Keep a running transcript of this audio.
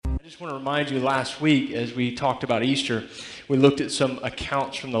just want to remind you, last week as we talked about Easter, we looked at some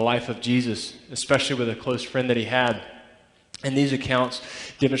accounts from the life of Jesus, especially with a close friend that he had. And these accounts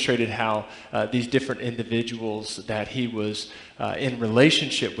demonstrated how these different individuals that he was in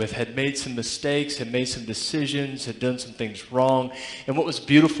relationship with had made some mistakes, had made some decisions, had done some things wrong. And what was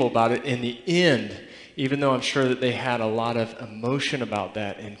beautiful about it, in the end, even though I'm sure that they had a lot of emotion about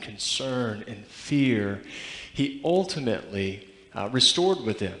that and concern and fear, he ultimately restored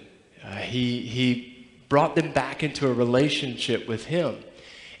with them. He brought them back into a relationship with him.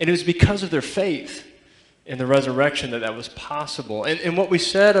 And it was because of their faith in the resurrection that was possible. And what we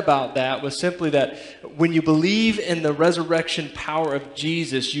said about that was simply that when you believe in the resurrection power of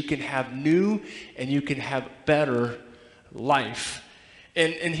Jesus, you can have new and you can have better life.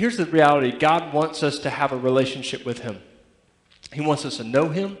 And here's the reality. God wants us to have a relationship with him. He wants us to know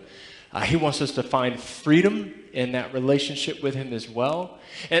him. He wants us to find freedom in that relationship with him as well.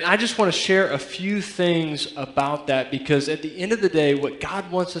 And I just want to share a few things about that, because at the end of the day, what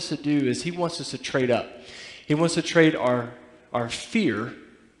God wants us to do is he wants us to trade up. He wants to trade our fear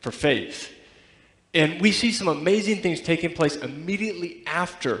for faith. And we see some amazing things taking place immediately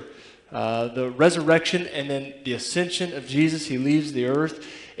after the resurrection and then the ascension of Jesus. He leaves the earth.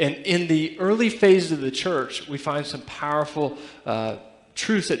 And in the early phases of the church, we find some powerful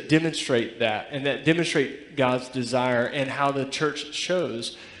truths that demonstrate that, and that demonstrate God's desire, and how the church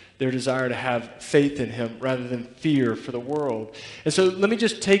shows their desire to have faith in him rather than fear for the world. And so let me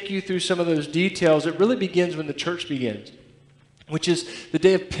just take you through some of those details. It really begins when the church begins, which is the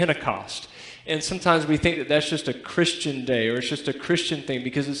day of Pentecost. And sometimes we think that that's just a Christian day, or it's just a Christian thing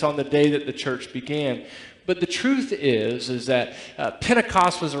because it's on the day that the church began. But the truth is that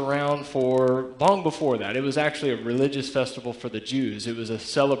Pentecost was around for long before that. It was actually a religious festival for the Jews. It was a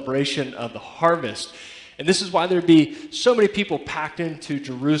celebration of the harvest. And this is why there'd be so many people packed into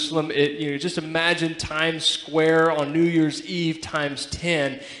Jerusalem. Just imagine Times Square on New Year's Eve times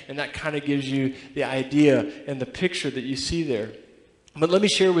 10, and that kind of gives you the idea and the picture that you see there. But let me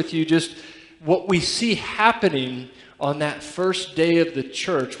share with you just what we see happening on that first day of the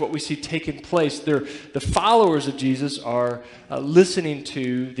church, what we see taking place. The followers of Jesus are listening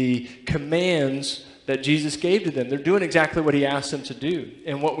to the commands that Jesus gave to them. They're doing exactly what he asked them to do.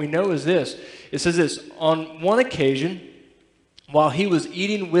 And what we know is this. It says this: on one occasion, while he was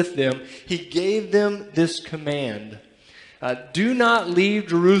eating with them, he gave them this command: do not leave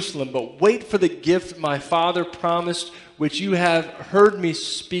Jerusalem, but wait for the gift my Father promised, which you have heard me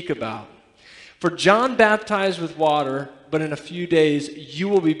speak about. For John baptized with water, but in a few days you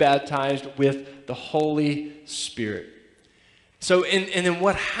will be baptized with the Holy Spirit. So, and then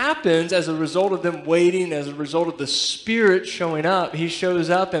what happens as a result of them waiting, as a result of the Spirit showing up, he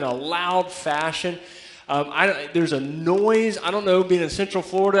shows up in a loud fashion. There's a noise. I don't know, being in Central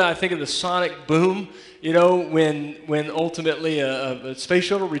Florida, I think of the sonic boom, when ultimately a space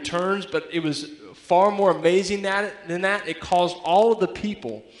shuttle returns. But it was far more amazing than that. It caused all of the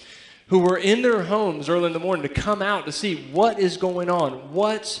people who were in their homes early in the morning to come out to see what is going on,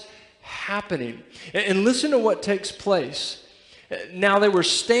 what's happening. And listen to what takes place. Now they were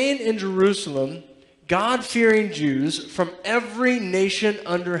staying in Jerusalem, God-fearing Jews from every nation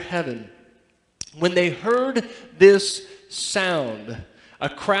under heaven. When they heard this sound, a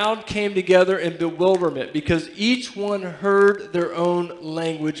crowd came together in bewilderment, because each one heard their own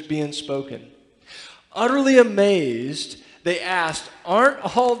language being spoken. Utterly amazed, they asked,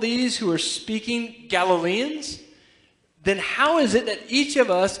 "Aren't all these who are speaking Galileans? Then how is it that each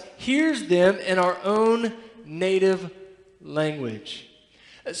of us hears them in our own native language?"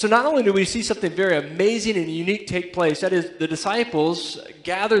 So not only do we see something very amazing and unique take place, that is, the disciples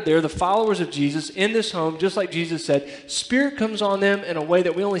gathered there, the followers of Jesus, in this home, just like Jesus said, Spirit comes on them in a way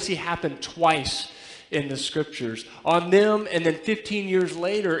that we only see happen twice in the scriptures. On them, and then 15 years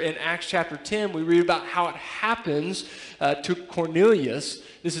later in Acts chapter 10, we read about how it happens to Cornelius.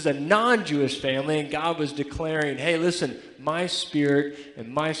 This is a non-Jewish family, and God was declaring, hey, listen, my Spirit and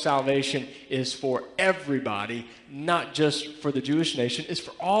my salvation is for everybody, not just for the Jewish nation, it's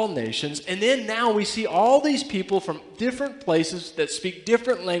for all nations. And then now we see all these people from different places that speak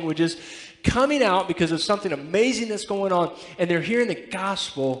different languages coming out because of something amazing that's going on, and they're hearing the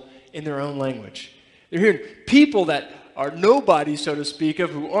gospel in their own language. They're hearing people that are nobody, so to speak,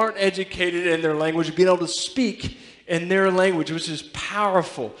 of who aren't educated in their language, being able to speak in their language, which is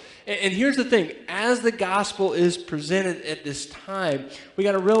powerful. And here's the thing. As the gospel is presented at this time, we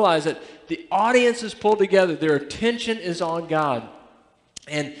got to realize that the audience is pulled together. Their attention is on God.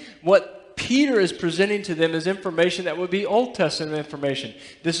 And what Peter is presenting to them is information that would be Old Testament information.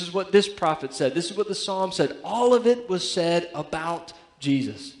 This is what this prophet said. This is what the Psalm said. All of it was said about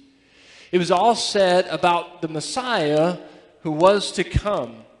Jesus. It was all said about the Messiah who was to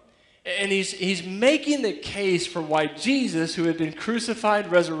come. And he's making the case for why Jesus, who had been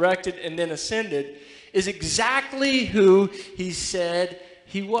crucified, resurrected, and then ascended, is exactly who he said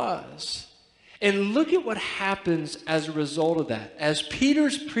he was. And look at what happens as a result of that. As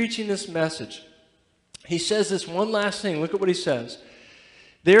Peter's preaching this message, he says this one last thing. Look at what he says.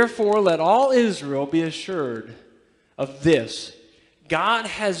 Therefore, let all Israel be assured of this. God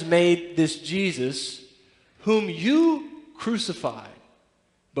has made this Jesus, whom you crucified,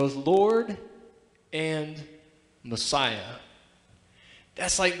 both Lord and Messiah.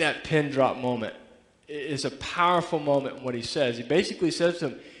 That's like that pin drop moment. It's a powerful moment in what he says. He basically says to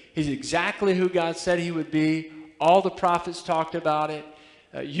them, he's exactly who God said he would be. All the prophets talked about it.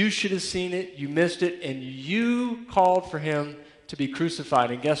 You should have seen it. You missed it. And you called for him to be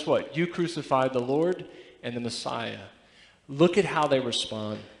crucified. And guess what? You crucified the Lord and the Messiah. Look at how they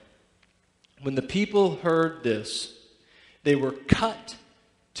respond. When the people heard this, they were cut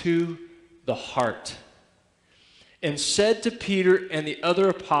to the heart and said to Peter and the other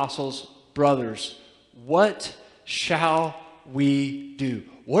apostles, brothers, what shall we do?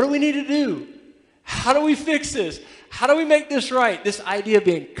 What do we need to do? How do we fix this? How do we make this right? This idea of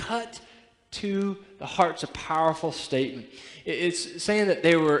being cut to the heart's a powerful statement. It's saying that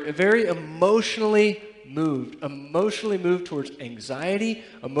they were very emotionally moved towards anxiety,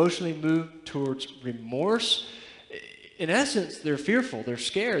 emotionally moved towards remorse. In essence, they're fearful, they're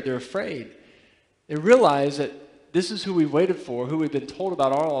scared, they're afraid. They realize that this is who we waited for, who we've been told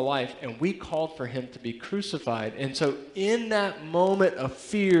about all our life, and we called for him to be crucified. And so in that moment of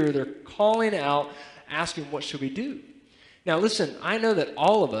fear, they're calling out, asking, what should we do? Now listen, I know that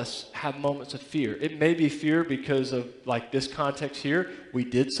all of us have moments of fear. It may be fear because of, like this context here, we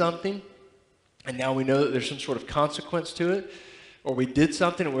did something, and now we know that there's some sort of consequence to it, or we did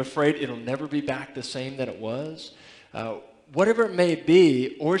something and we're afraid it'll never be back the same that it was. Whatever it may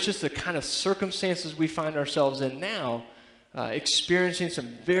be, or it's just the kind of circumstances we find ourselves in now, experiencing some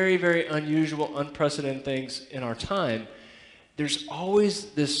very, very unusual, unprecedented things in our time, there's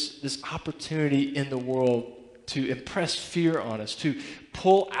always this opportunity in the world to impress fear on us, to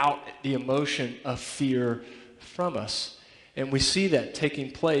pull out the emotion of fear from us. And we see that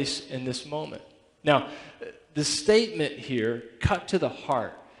taking place in this moment. Now, the statement here, cut to the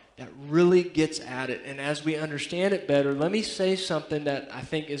heart, that really gets at it. And as we understand it better, let me say something that I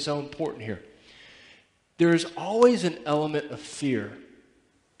think is so important here. There is always an element of fear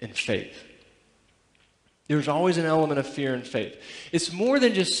in faith. There's always an element of fear in faith. It's more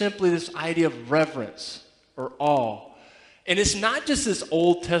than just simply this idea of reverence or awe. And it's not just this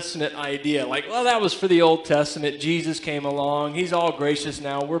Old Testament idea, like, well, that was for the Old Testament. Jesus came along. He's all gracious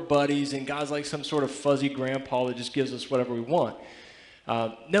now. We're buddies, and God's like some sort of fuzzy grandpa that just gives us whatever we want.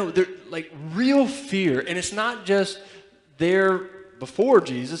 No, they're like real fear. And it's not just there before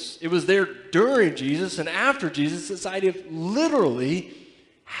Jesus. It was there during Jesus and after Jesus. This idea of literally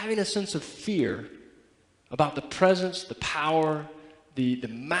having a sense of fear about the presence, the power, the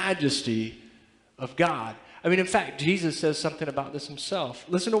majesty of God. I mean, in fact, Jesus says something about this himself.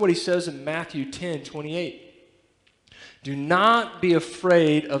 Listen to what he says in Matthew 10:28. Do not be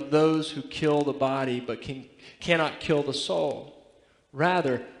afraid of those who kill the body but cannot kill the soul.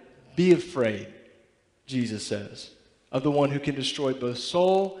 Rather, be afraid, Jesus says, of the one who can destroy both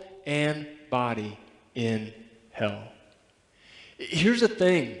soul and body in hell. Here's the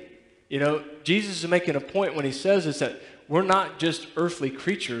thing. You know, Jesus is making a point when he says this, that we're not just earthly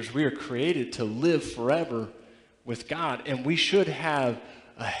creatures. We are created to live forever with God. And we should have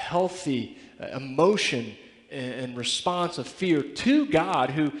a healthy emotion and response of fear to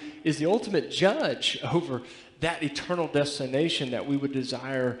God, who is the ultimate judge over that eternal destination that we would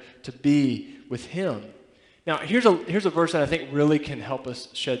desire to be with him. Now, here's a verse that I think really can help us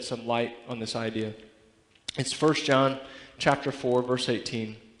shed some light on this idea. It's 1 John chapter 4, verse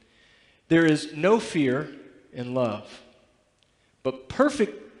 18. There is no fear in love, but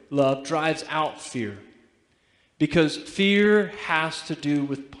perfect love drives out fear, because fear has to do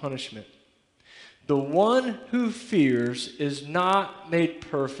with punishment. The one who fears is not made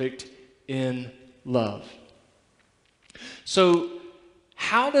perfect in love. So,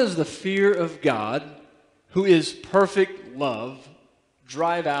 how does the fear of God, who is perfect love,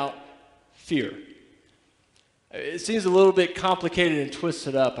 drive out fear? It seems a little bit complicated and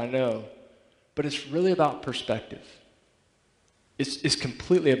twisted up, I know, but it's really about perspective. It's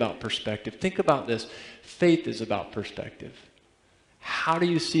completely about perspective. Think about this. Faith is about perspective. How do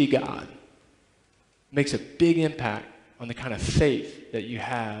you see God? It makes a big impact on the kind of faith that you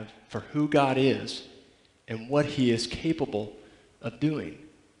have for who God is and what he is capable of doing.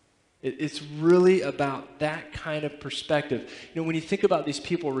 It's really about that kind of perspective. When you think about these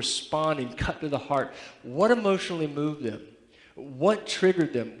people responding, cut to the heart, what emotionally moved them? What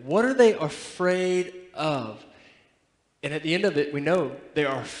triggered them? What are they afraid of? And at the end of it, we know they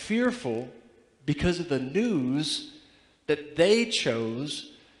are fearful because of the news that they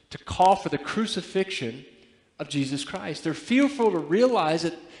chose to call for the crucifixion of Jesus Christ. They're fearful to realize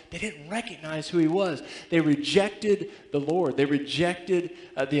that they didn't recognize who he was. They rejected the Lord. They rejected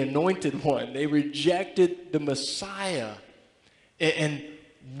the Anointed One. They rejected the Messiah. And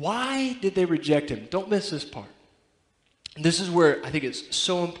why did they reject him? Don't miss this part. This is where I think it's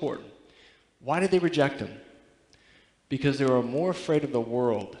so important. Why did they reject him? Because they were more afraid of the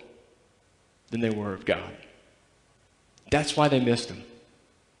world than they were of God. That's why they missed him.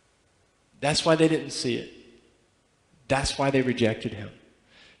 That's why they didn't see it. That's why they rejected him.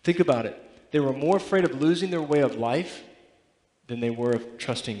 Think about it. They were more afraid of losing their way of life than they were of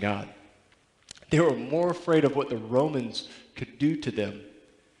trusting God. They were more afraid of what the Romans could do to them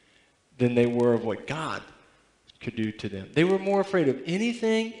than they were of what God could do to them. They were more afraid of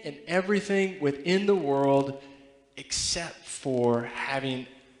anything and everything within the world except for having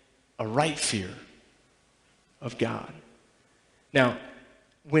a right fear of God. Now,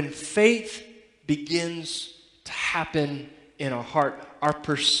 when faith begins to happen in our heart, our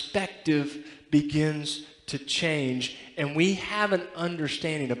perspective begins to change, and we have an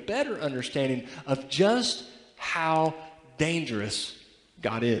understanding, a better understanding of just how dangerous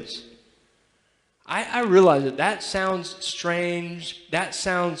God is. I realize that sounds strange, that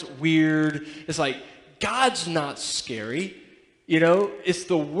sounds weird. It's like, God's not scary. It's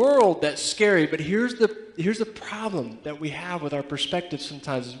the world that's scary. But here's the problem that we have with our perspective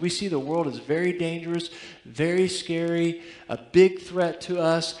sometimes is we see the world as very dangerous, very scary, a big threat to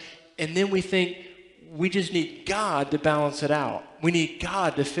us, and then we think we just need God to balance it out. We need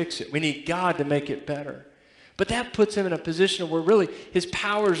God to fix it. We need God to make it better. But that puts him in a position where really his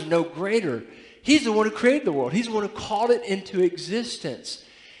power is no greater. He's the one who created the world. He's the one who called it into existence.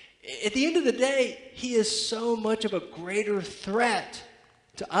 At the end of the day, he is so much of a greater threat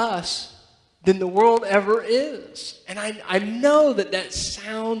to us than the world ever is. And I know that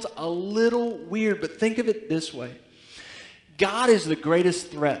sounds a little weird, but think of it this way. God is the greatest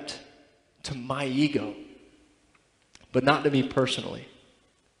threat to my ego, but not to me personally.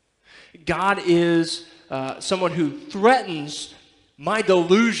 God is someone who threatens my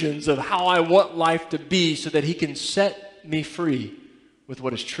delusions of how I want life to be so that he can set me free with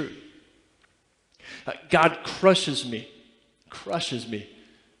what is true. God crushes me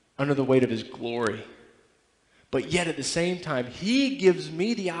under the weight of his glory. But yet at the same time, he gives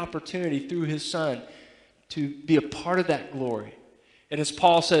me the opportunity through his Son to be a part of that glory. And as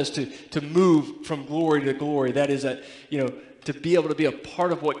Paul says, to move from glory to glory, that is, to be able to be a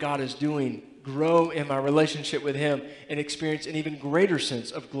part of what God is doing, grow in my relationship with him, and experience an even greater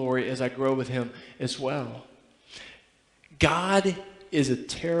sense of glory as I grow with him as well. God is a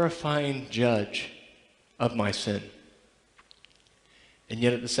terrifying judge of my sin. And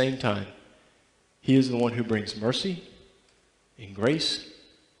yet at the same time, he is the one who brings mercy and grace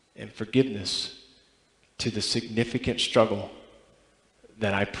and forgiveness to the significant struggle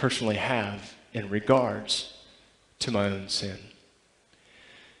that I personally have in regards to my own sin.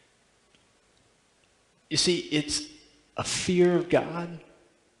 You see, it's a fear of God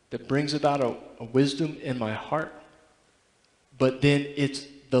that brings about a wisdom in my heart, but then it's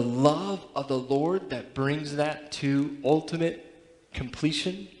the love of the Lord that brings that to ultimate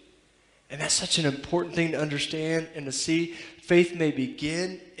completion. And that's such an important thing to understand and to see. Faith may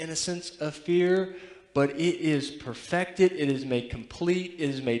begin in a sense of fear, but it is perfected, it is made complete, it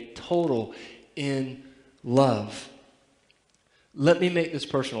is made total in love. Let me make this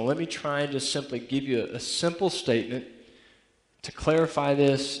personal. Let me try and just simply give you a simple statement to clarify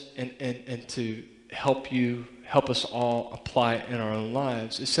this and to help us all apply it in our own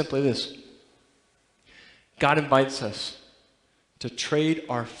lives. It's simply this. God invites us to trade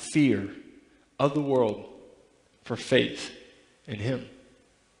our fear of the world for faith in him.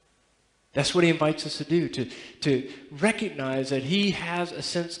 That's what he invites us to do, to recognize that he has a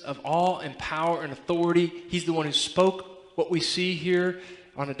sense of awe and power and authority. He's the one who spoke what we see here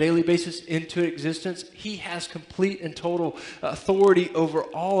on a daily basis into existence. He has complete and total authority over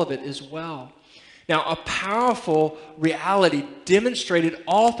all of it as well. Now, a powerful reality demonstrated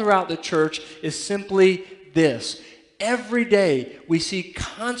all throughout the church is simply this. Every day we see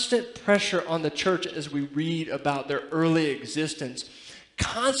constant pressure on the church as we read about their early existence.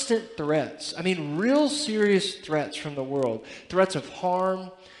 Constant threats. I mean, real serious threats from the world. Threats of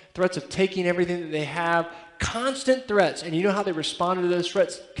harm, threats of taking everything that they have, constant threats. And you know how they responded to those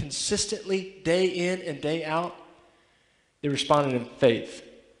threats consistently, day in and day out? They responded in faith,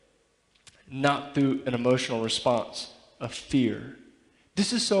 not through an emotional response of fear.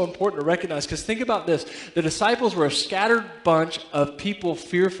 This is so important to recognize, because think about this. The disciples were a scattered bunch of people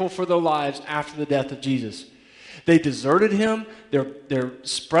fearful for their lives after the death of Jesus. They deserted him. They're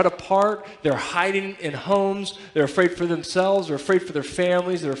spread apart. They're hiding in homes. They're afraid for themselves. They're afraid for their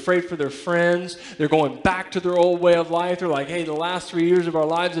families. They're afraid for their friends. They're going back to their old way of life. They're like, hey, the last 3 years of our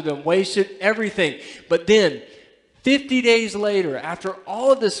lives have been wasted, everything. But then 50 days later, after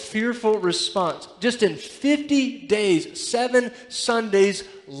all of this fearful response, just in 50 days, 7 Sundays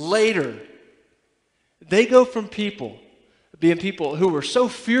later, they go from being people who were so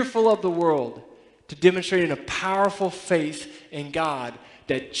fearful of the world to demonstrating a powerful faith in God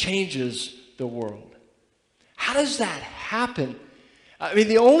that changes the world. How does that happen? I mean,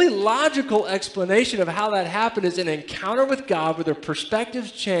 the only logical explanation of how that happened is an encounter with God where their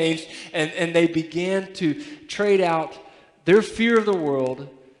perspectives changed and they began to trade out their fear of the world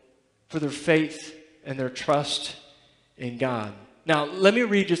for their faith and their trust in God. Now, let me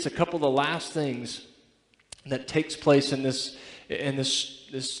read just a couple of the last things that takes place in this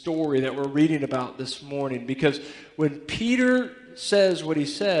story that we're reading about this morning. Because when Peter says what he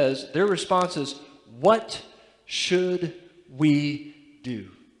says, their response is, what should we do?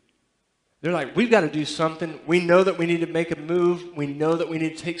 They're like, we've got to do something. We know that we need to make a move. We know that we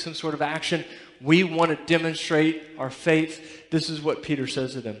need to take some sort of action. We want to demonstrate our faith. This is what Peter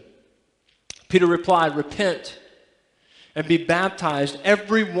says to them. Peter replied, repent and be baptized,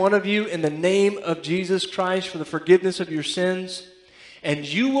 every one of you, in the name of Jesus Christ for the forgiveness of your sins, and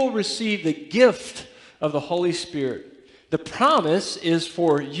you will receive the gift of the Holy Spirit. The promise is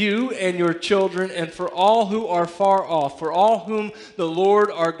for you and your children and for all who are far off, for all whom the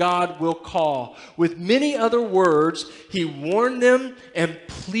Lord our God will call. With many other words, he warned them and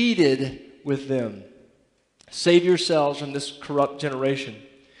pleaded with them. Save yourselves from this corrupt generation.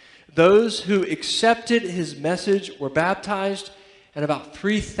 Those who accepted his message were baptized, and about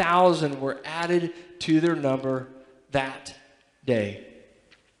 3,000 were added to their number that day.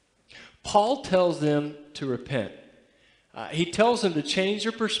 Paul tells them to repent. He tells them to change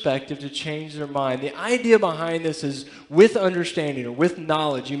their perspective, to change their mind. The idea behind this is with understanding or with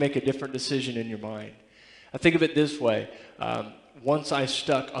knowledge, you make a different decision in your mind. I think of it this way. Once I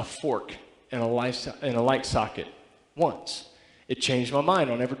stuck a fork in a light socket. Once. It changed my mind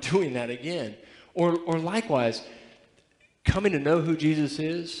on ever doing that again. Or likewise, coming to know who Jesus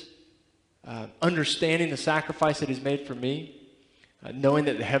is, understanding the sacrifice that he's made for me, knowing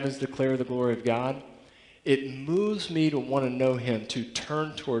that the heavens declare the glory of God, it moves me to want to know him, to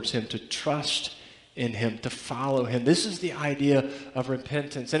turn towards him, to trust in him, to follow him. This is the idea of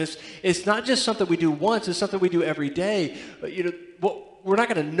repentance. And it's not just something we do once, it's something we do every day. We're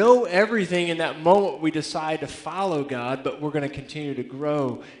not going to know everything in that moment we decide to follow God, but we're going to continue to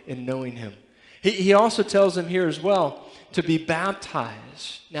grow in knowing him. He also tells them here as well to be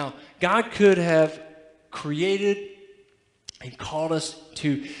baptized. Now, God could have created and called us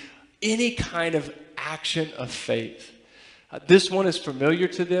to any kind of action of faith. This one is familiar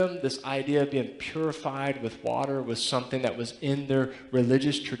to them. This idea of being purified with water was something that was in their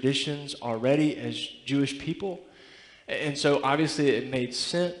religious traditions already as Jewish people. And so obviously it made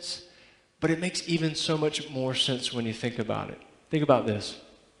sense, but it makes even so much more sense when you think about it. Think about this.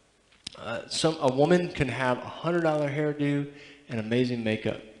 A woman can have a $100 hairdo and amazing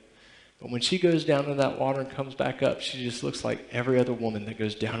makeup. But when she goes down in that water and comes back up, she just looks like every other woman that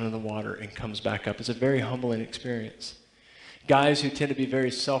goes down in the water and comes back up. It's a very humbling experience. Guys who tend to be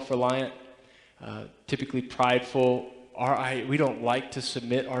very self-reliant, typically prideful, we don't like to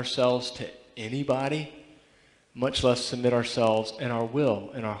submit ourselves to anybody, much less submit ourselves and our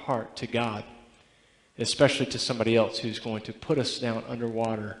will and our heart to God, especially to somebody else who's going to put us down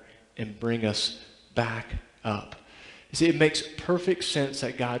underwater and bring us back up. You see, it makes perfect sense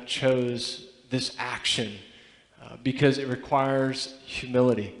that God chose this action because it requires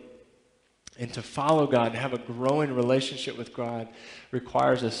humility. And to follow God and have a growing relationship with God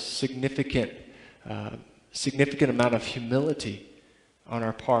requires a significant amount of humility on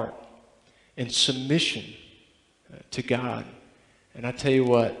our part and submission to God. And I tell you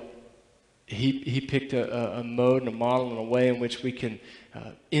what, he picked a mode and a model and a way in which we can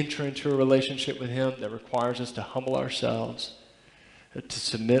enter into a relationship with him that requires us to humble ourselves, to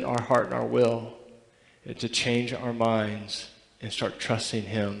submit our heart and our will, and to change our minds and start trusting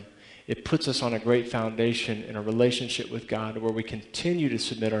him. It puts us on a great foundation in a relationship with God where we continue to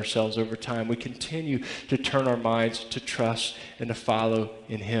submit ourselves over time. We continue to turn our minds to trust and to follow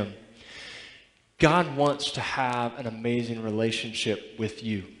in him. God wants to have an amazing relationship with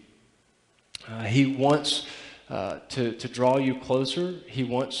you. He wants to draw you closer. He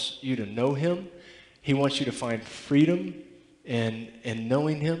wants you to know him. He wants you to find freedom in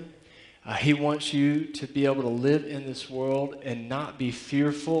knowing him. He wants you to be able to live in this world and not be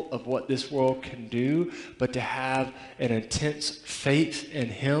fearful of what this world can do, but to have an intense faith in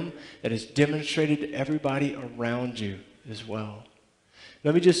him that is demonstrated to everybody around you as well.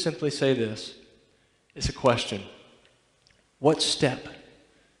 Let me just simply say this. It's a question. What step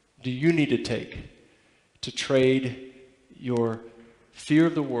do you need to take to trade your fear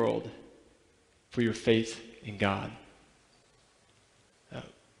of the world for your faith in God?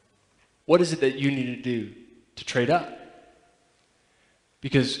 What is it that you need to do to trade up?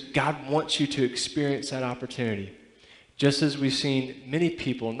 Because God wants you to experience that opportunity. Just as we've seen many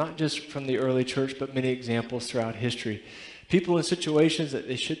people, not just from the early church, but many examples throughout history. People in situations that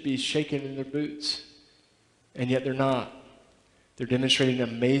they should be shaking in their boots, and yet they're not. They're demonstrating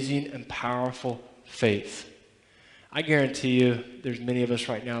amazing and powerful faith. I guarantee you there's many of us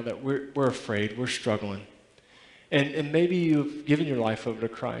right now that we're afraid, we're struggling. And maybe you've given your life over to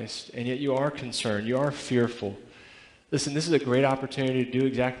Christ, and yet you are concerned, you are fearful. Listen, this is a great opportunity to do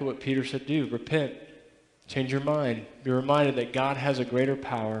exactly what Peter said do. Repent, change your mind, be reminded that God has a greater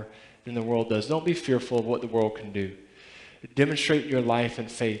power than the world does. Don't be fearful of what the world can do. Demonstrate your life and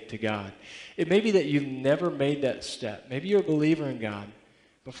faith to God. It may be that you've never made that step. Maybe you're a believer in God,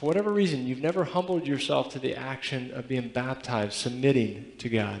 but for whatever reason, you've never humbled yourself to the action of being baptized, submitting to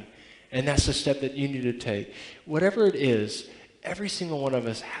God. And that's the step that you need to take. Whatever it is, every single one of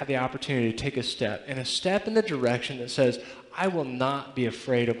us have the opportunity to take a step, and a step in the direction that says, I will not be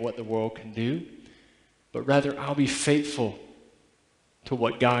afraid of what the world can do, but rather I'll be faithful to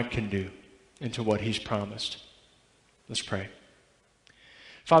what God can do and to what he's promised. Let's pray.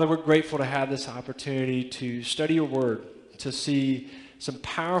 Father, we're grateful to have this opportunity to study your word, to see some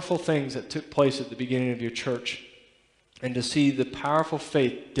powerful things that took place at the beginning of your church, and to see the powerful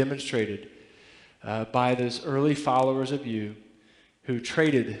faith demonstrated by those early followers of you who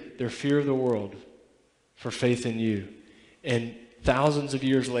traded their fear of the world for faith in you. And thousands of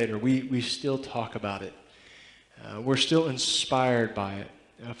years later, we still talk about it. We're still inspired by it.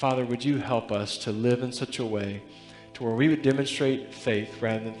 Father, would you help us to live in such a way to where we would demonstrate faith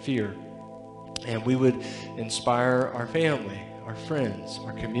rather than fear, and we would inspire our family, our friends,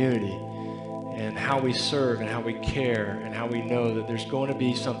 our community, and how we serve and how we care and how we know that there's going to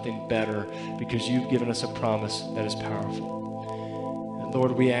be something better because you've given us a promise that is powerful. And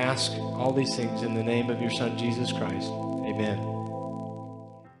Lord, we ask all these things in the name of your Son, Jesus Christ. Amen.